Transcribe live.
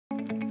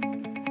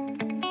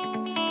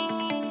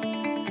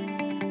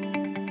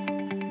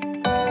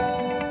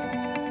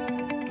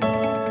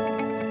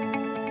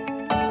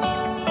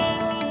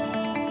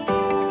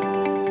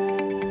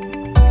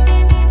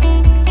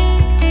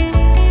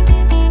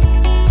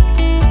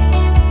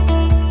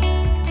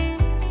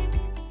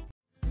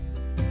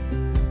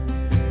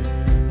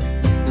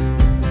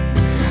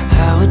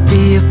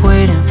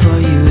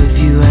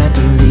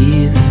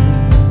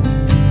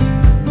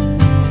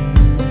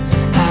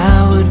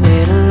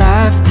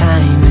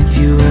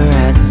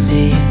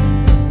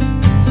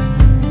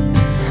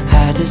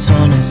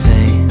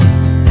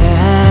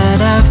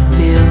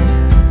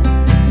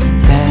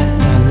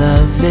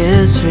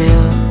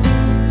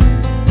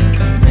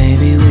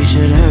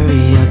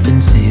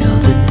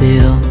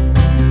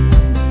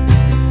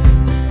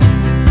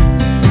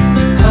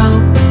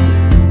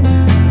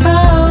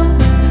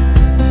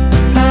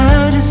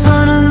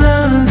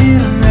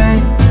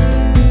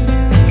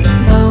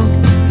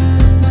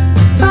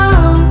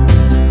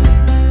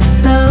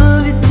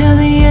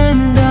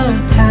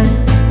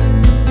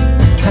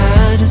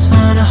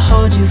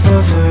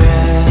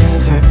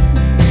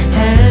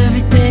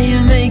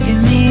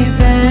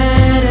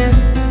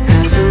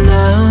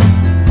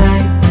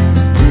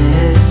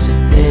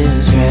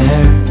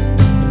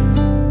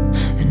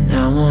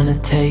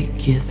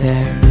take you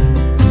there.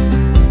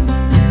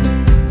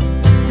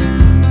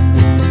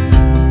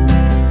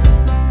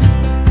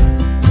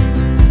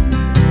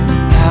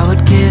 I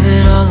would give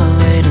it all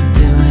away to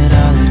do it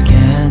all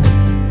again.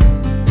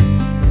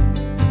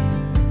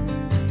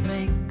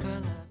 Make our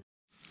love.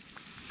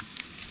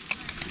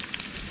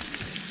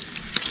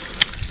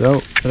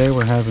 So today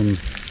we're having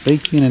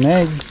bacon and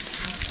eggs.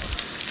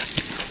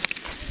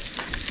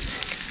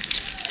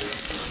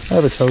 I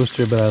have a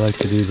toaster, but I like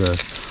to do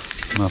the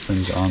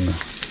muffins on the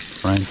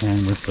frying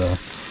pan with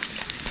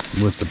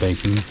the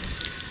bacon.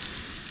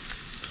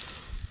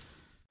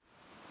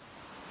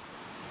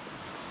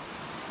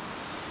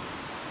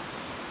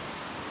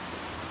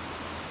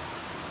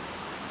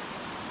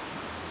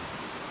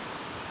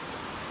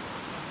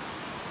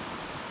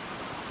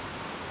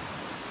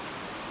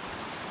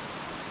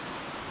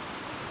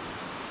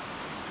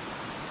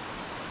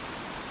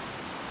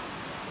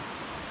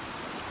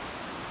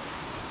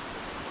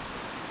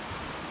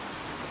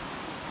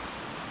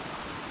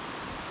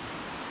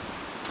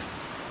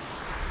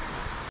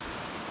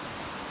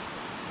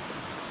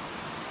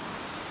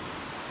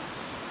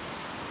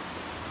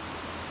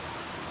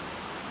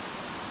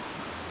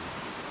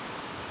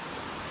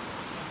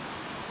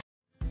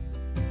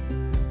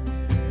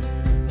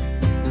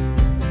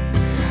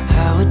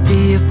 Would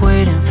be up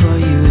waiting for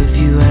you if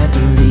you had to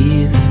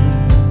leave.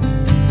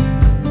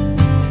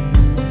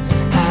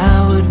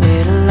 I would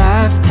wait a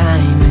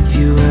lifetime if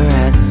you were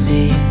at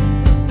sea.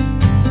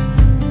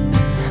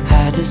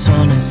 I just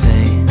wanna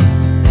say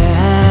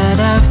that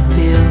I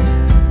feel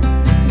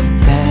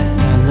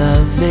that our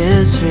love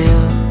is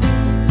real.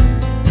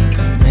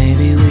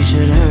 Maybe we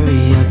should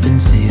hurry up and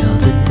seal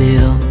the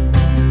deal.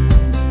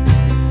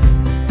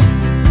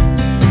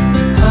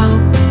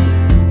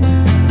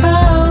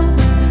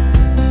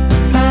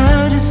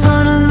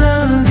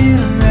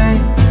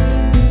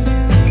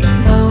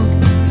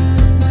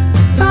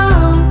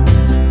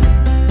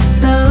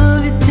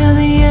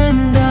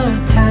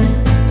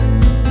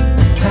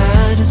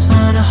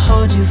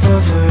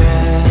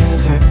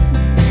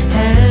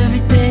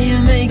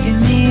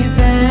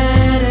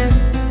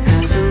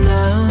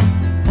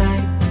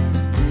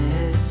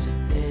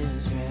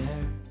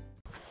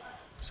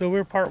 So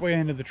we're partway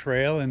into the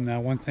trail, and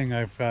one thing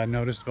I've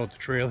noticed about the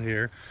trail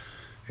here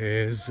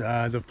is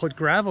they've put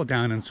gravel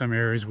down in some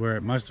areas where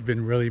it must have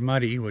been really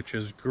muddy, which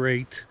is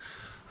great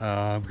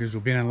because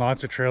we've been on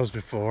lots of trails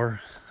before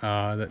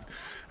that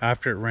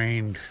after it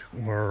rained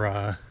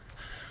were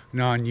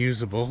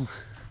non-usable.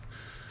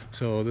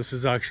 So this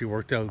has actually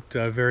worked out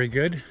very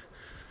good,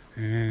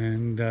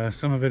 and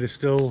some of it is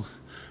still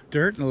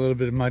dirt and a little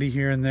bit of muddy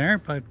here and there,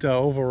 but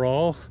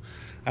overall,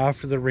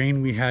 after the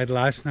rain we had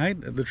last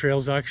night, the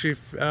trail's actually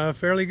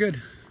fairly good.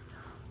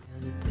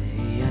 The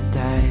day I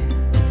die.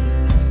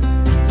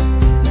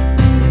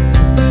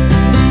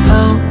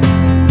 Oh,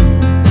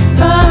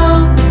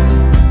 oh,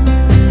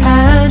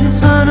 I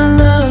just wanna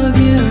love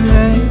you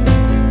right.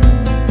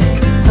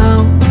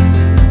 Oh,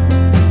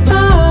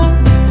 oh,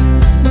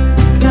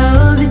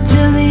 love you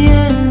till the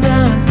end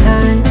of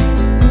time.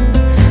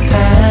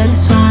 I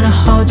just wanna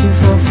hold you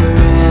for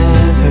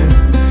forever.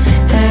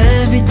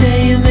 Every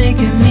day you're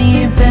making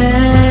me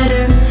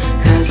better,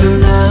 'cause a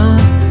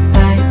love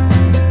like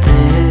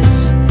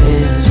this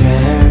is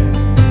rare,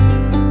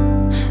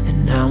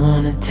 and I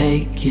wanna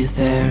take you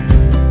there.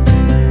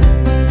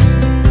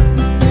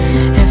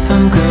 If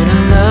I'm gonna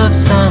love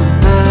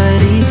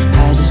somebody,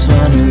 I just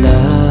wanna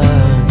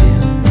love you.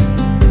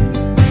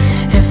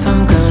 If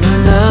I'm gonna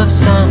love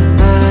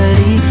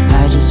somebody,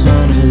 I just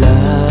wanna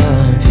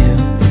love you.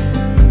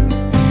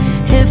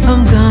 If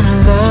I'm gonna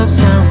love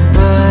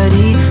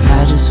somebody,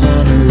 I just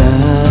wanna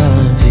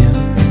love you.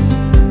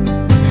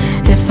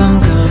 If I'm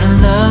gonna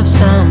love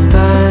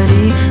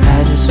somebody,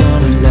 I just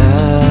wanna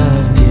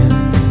love you.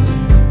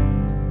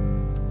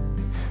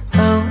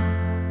 Oh,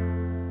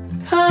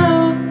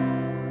 oh,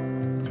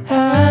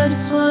 I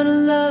just wanna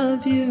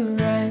love you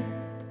right.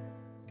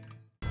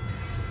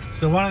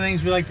 So one of the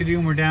things we like to do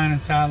when we're down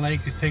in Salt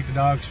Lake is take the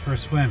dogs for a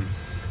swim.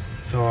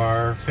 So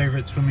our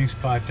favorite swimming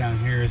spot down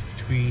here is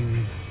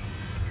between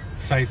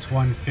sites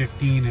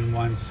 115 and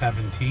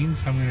 117.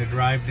 So I'm going to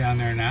drive down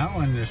there now,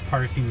 and there's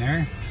parking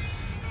there.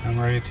 And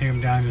we're going to take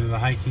them down to the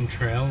hiking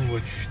trail,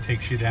 which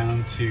takes you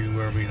down to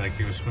where we like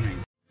to go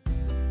swimming.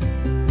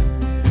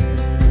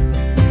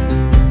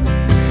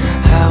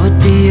 I would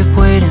be up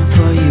waiting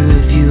for you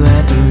if you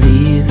had to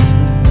leave.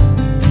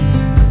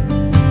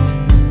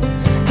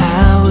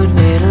 I would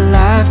wait a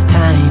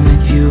lifetime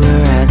if you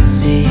were at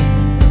sea.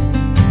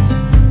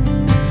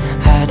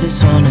 I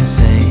just wanna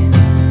say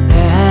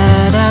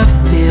that I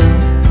feel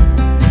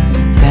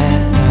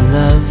that our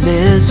love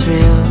is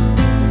real.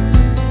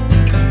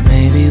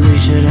 Maybe we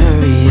should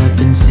hurry up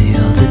and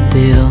seal the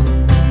deal.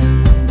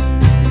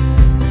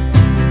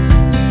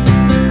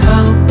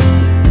 Oh,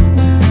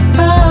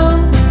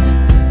 oh,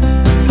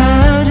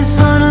 I just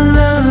wanna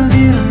love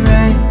you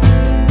right.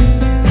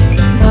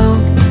 Oh,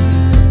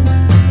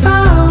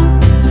 oh,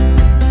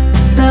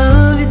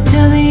 love you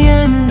till the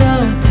end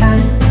of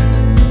time.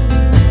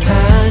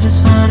 I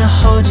just wanna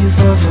hold you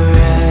for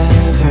forever.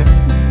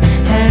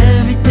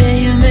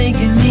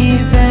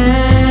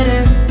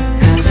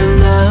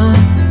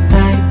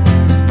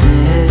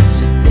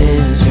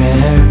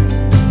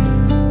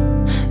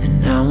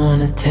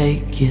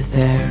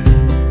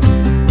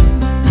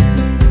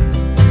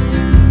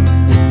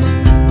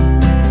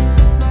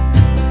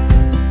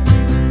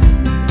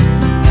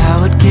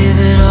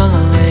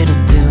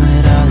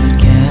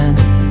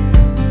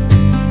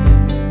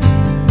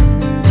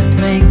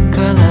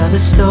 love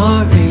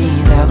story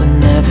that would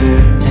never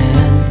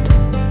end.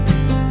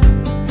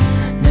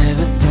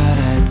 Never thought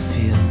I'd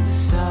feel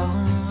so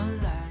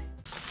alive.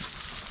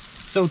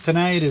 So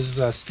tonight is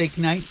steak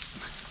night.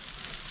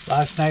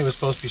 Last night was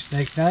supposed to be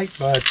snake night,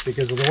 but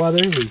because of the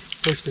weather, we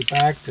pushed it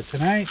back to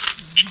tonight.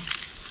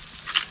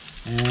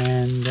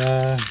 And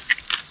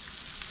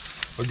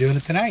we're doing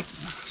it tonight.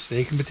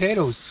 Steak and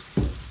potatoes.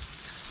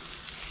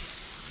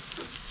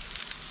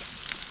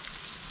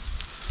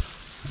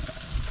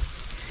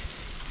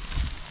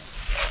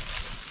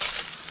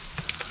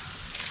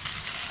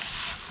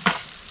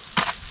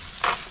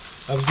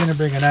 I was going to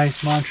bring a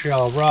nice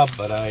Montreal rub,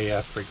 but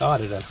I forgot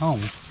it at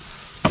home.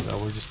 So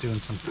we're just doing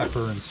some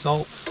pepper and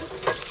salt.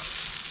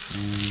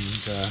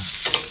 And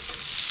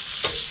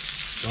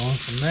going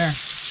from there.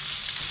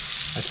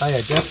 I tell you,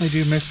 I definitely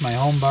do miss my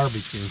home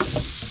barbecue.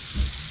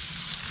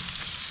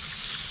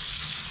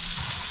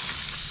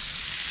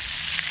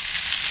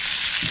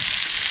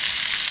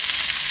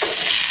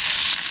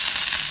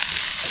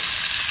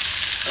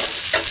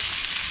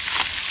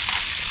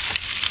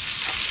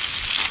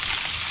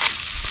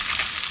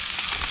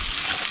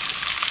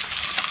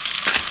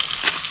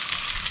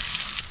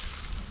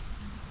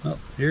 Well,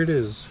 here it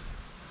is.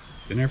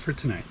 Dinner for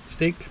tonight.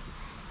 Steak,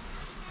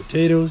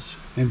 potatoes,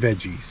 and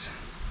veggies.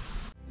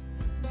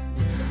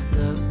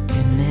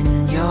 Looking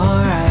in your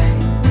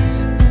eyes,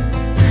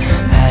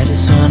 I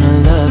just wanna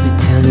love you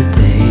till the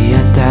day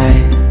I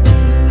die.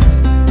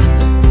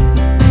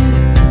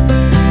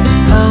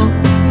 Oh,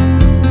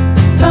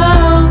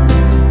 oh,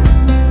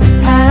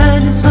 I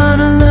just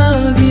wanna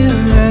love you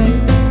right.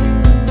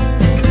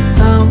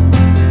 Oh,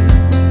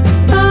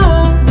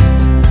 oh,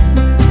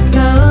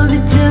 love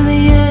you till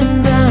the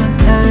end of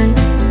time.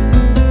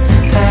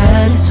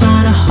 I just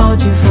wanna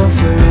hold you for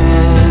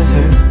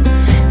forever.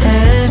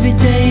 Every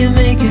day you're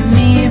making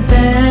me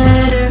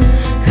better.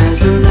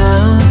 'Cause a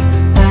love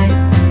like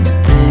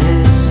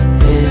this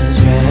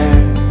is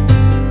rare,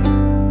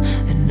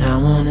 and I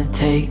wanna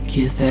take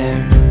you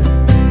there.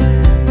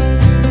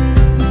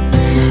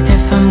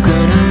 If I'm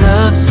gonna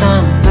love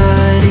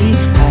somebody,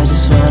 I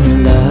just wanna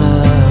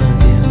love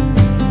you.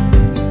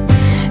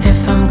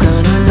 If I'm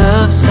gonna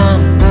love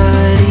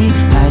somebody,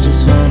 I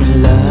just wanna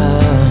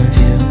love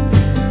you.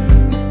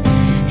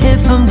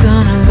 If I'm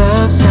gonna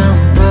love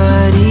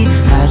somebody,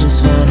 I just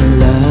wanna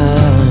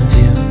love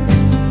you.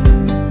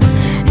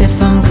 If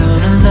I'm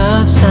gonna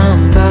love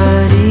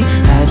somebody,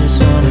 I just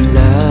wanna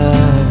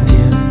love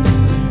you.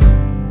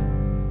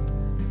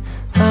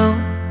 Oh,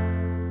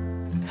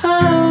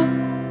 oh,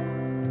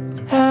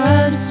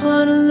 I just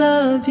wanna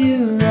love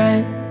you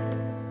right.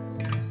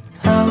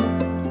 Oh,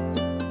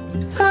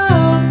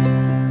 oh,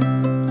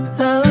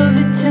 love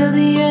you till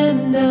the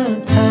end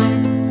of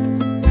time.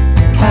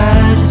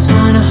 I just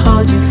wanna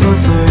hold you for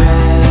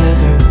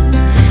forever.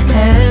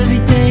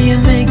 Every day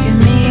you're making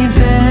me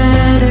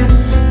better.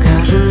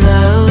 'Cause a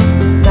love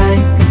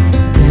like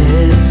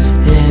this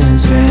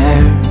is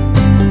rare,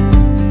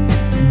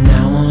 and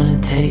I wanna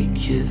take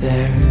you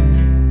there.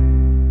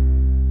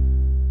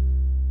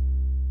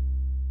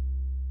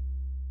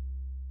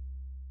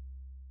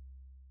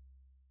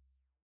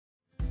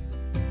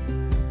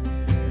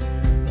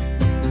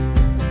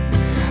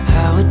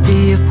 I would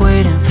be up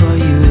waiting for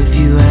you if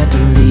you had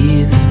to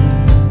leave.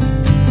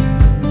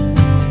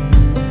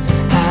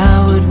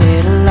 I would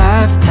wait a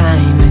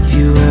lifetime if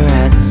you were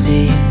at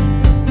sea.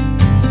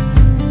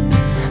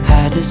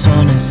 I just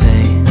wanna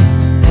say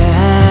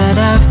that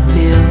I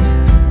feel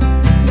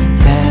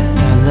that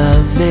our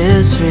love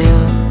is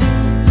real.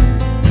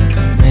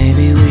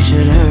 Maybe we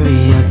should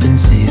hurry up and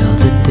seal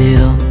the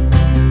deal.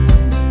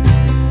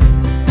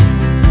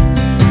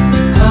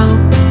 Oh,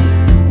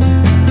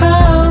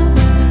 oh,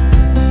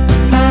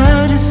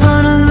 I just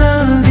wanna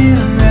love you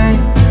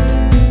right.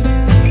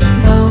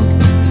 Oh,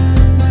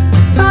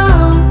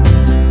 oh,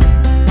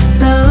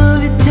 love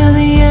you till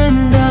the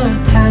end of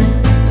time.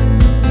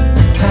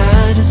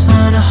 I just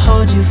wanna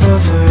hold you for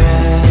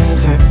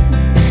forever.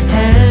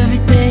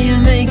 Every day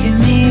you're making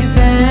me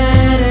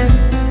better.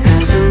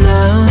 'Cause a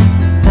love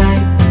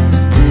like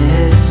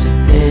this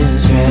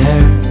is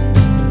rare,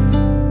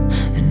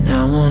 and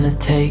I wanna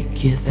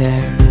take you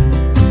there.